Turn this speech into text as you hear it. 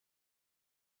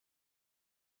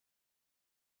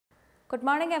Good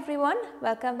morning everyone.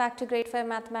 Welcome back to grade 5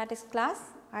 mathematics class.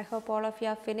 I hope all of you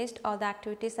have finished all the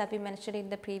activities that we mentioned in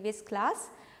the previous class.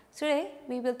 Today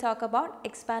we will talk about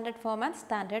expanded form and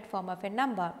standard form of a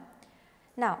number.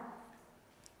 Now,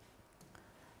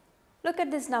 look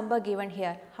at this number given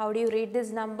here. How do you read this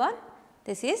number?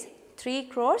 This is 3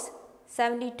 crores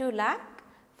 72 lakh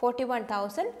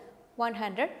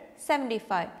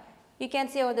 41,175. You can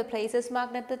see all the places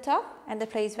marked at the top and the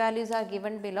place values are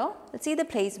given below. Let's see the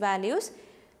place values.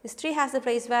 This 3 has the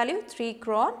place value 3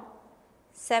 crore,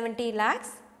 70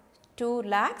 lakhs, 2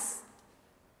 lakhs,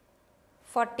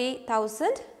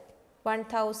 40,000,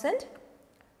 1,000,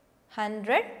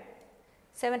 100.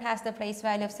 7 has the place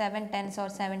value of 7 tens or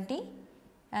 70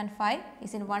 and 5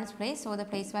 is in ones place. So, the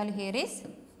place value here is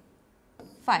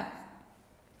 5.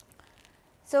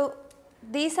 So,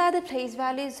 these are the place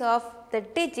values of the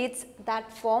digits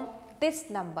that form this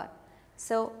number.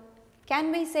 So,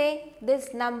 can we say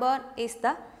this number is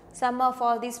the sum of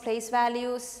all these place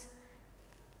values?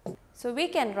 So, we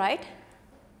can write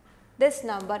this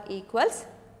number equals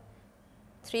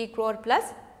 3 crore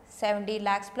plus 70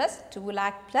 lakhs plus 2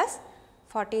 lakh plus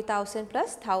 40,000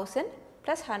 plus 1000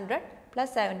 plus 100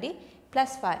 plus 70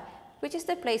 plus 5, which is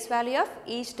the place value of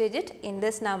each digit in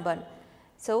this number.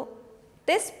 So,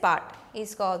 this part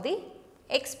is called the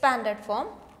expanded form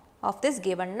of this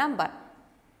given number.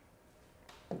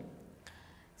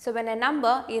 So, when a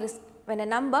number is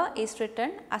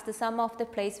written as the sum of the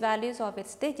place values of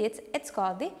its digits, it is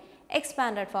called the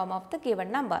expanded form of the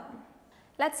given number.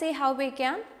 Let us see how we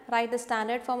can write the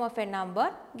standard form of a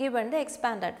number given the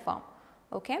expanded form.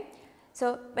 Okay.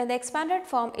 So, when the expanded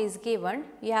form is given,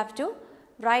 you have to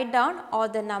write down all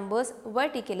the numbers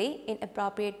vertically in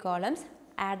appropriate columns,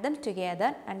 add them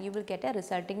together and you will get a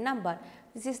resulting number.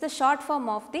 This is the short form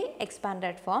of the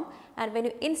expanded form, and when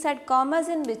you insert commas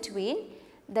in between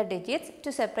the digits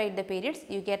to separate the periods,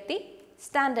 you get the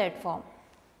standard form.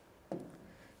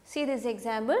 See this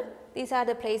example. These are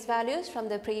the place values from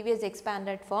the previous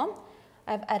expanded form.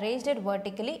 I have arranged it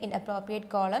vertically in appropriate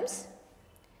columns.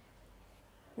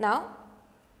 Now,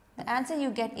 the answer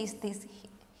you get is this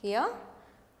here.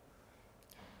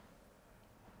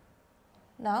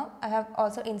 Now, I have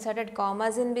also inserted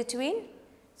commas in between.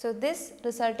 So, this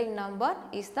resulting number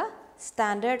is the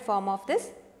standard form of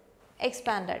this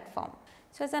expanded form.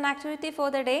 So, as an activity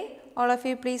for the day, all of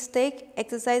you please take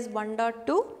exercise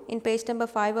 1.2 in page number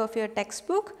 5 of your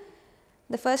textbook.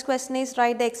 The first question is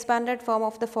write the expanded form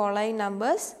of the following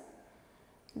numbers.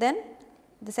 Then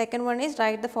the second one is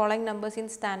write the following numbers in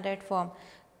standard form.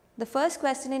 The first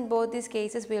question in both these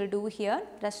cases we will do here.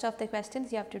 Rest of the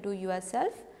questions you have to do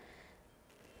yourself.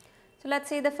 So, let us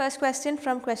see the first question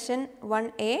from question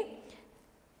 1a.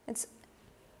 It is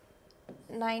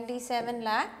 97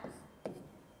 lakh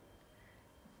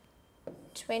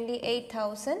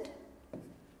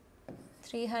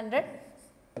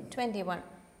 28,321.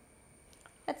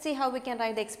 Let us see how we can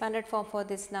write the expanded form for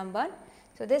this number.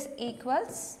 So, this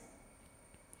equals,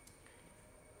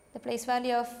 the place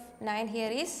value of 9 here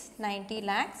is 90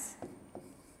 lakhs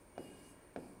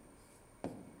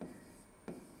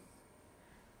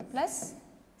plus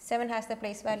 7 has the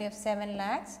place value of 7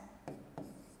 lakhs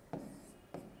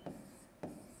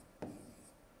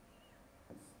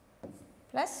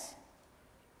plus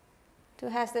 2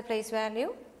 has the place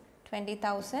value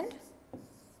 20,000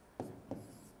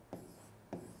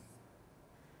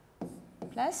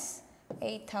 plus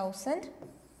 8,000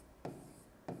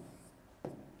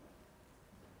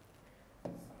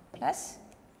 plus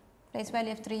place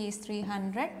value of 3 is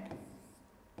 300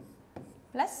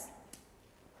 plus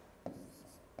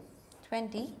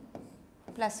 20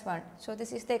 plus 1. So,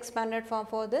 this is the expanded form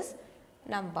for this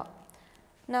number.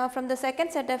 Now, from the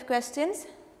second set of questions,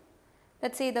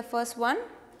 let us see the first one.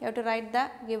 You have to write the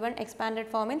given expanded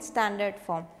form in standard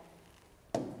form.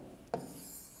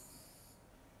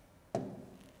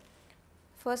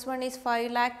 First one is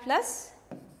 5 lakh plus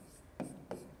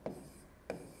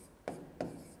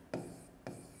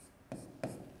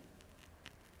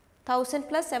 1000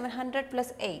 plus 700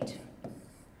 plus 8.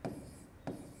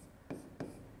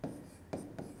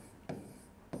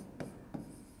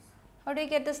 How do you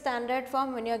get the standard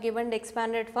form when you are given the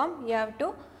expanded form? You have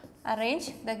to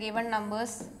arrange the given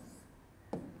numbers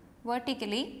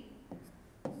vertically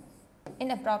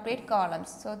in appropriate columns.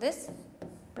 So, this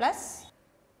plus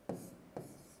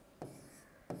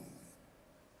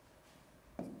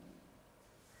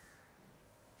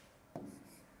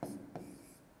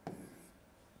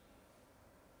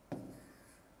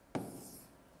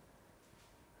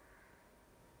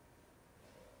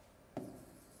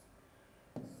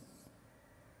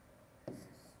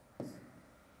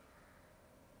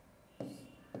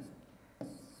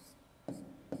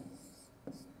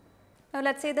Now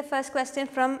let us see the first question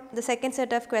from the second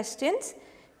set of questions.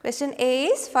 Question A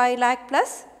is 5 lakh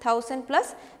plus 1000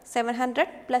 plus 700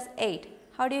 plus 8.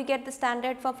 How do you get the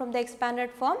standard form from the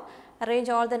expanded form? Arrange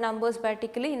all the numbers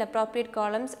vertically in appropriate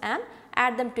columns and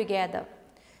add them together.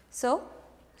 So,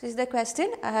 this is the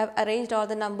question. I have arranged all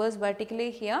the numbers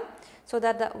vertically here, so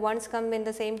that the ones come in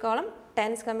the same column,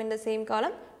 tens come in the same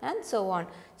column, and so on.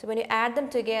 So, when you add them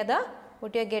together,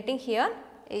 what you are getting here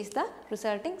is the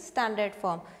resulting standard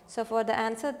form. So, for the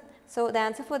answer, the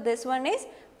answer for this one is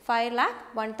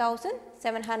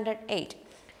 5,1708.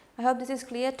 I hope this is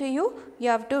clear to you. You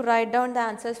have to write down the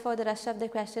answers for the rest of the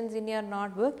questions in your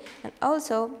notebook, and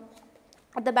also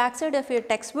at the back side of your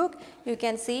textbook you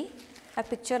can see a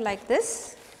picture like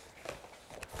this.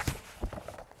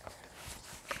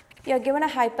 You are given a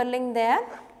hyperlink there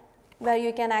where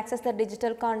you can access the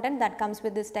digital content that comes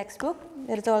with this textbook.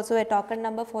 There is also a token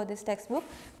number for this textbook.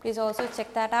 Please also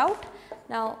check that out.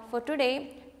 Now for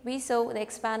today we saw the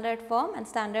expanded form and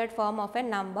standard form of a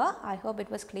number. I hope it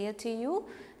was clear to you.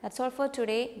 That's all for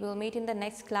today. We will meet in the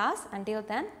next class. Until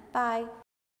then, bye.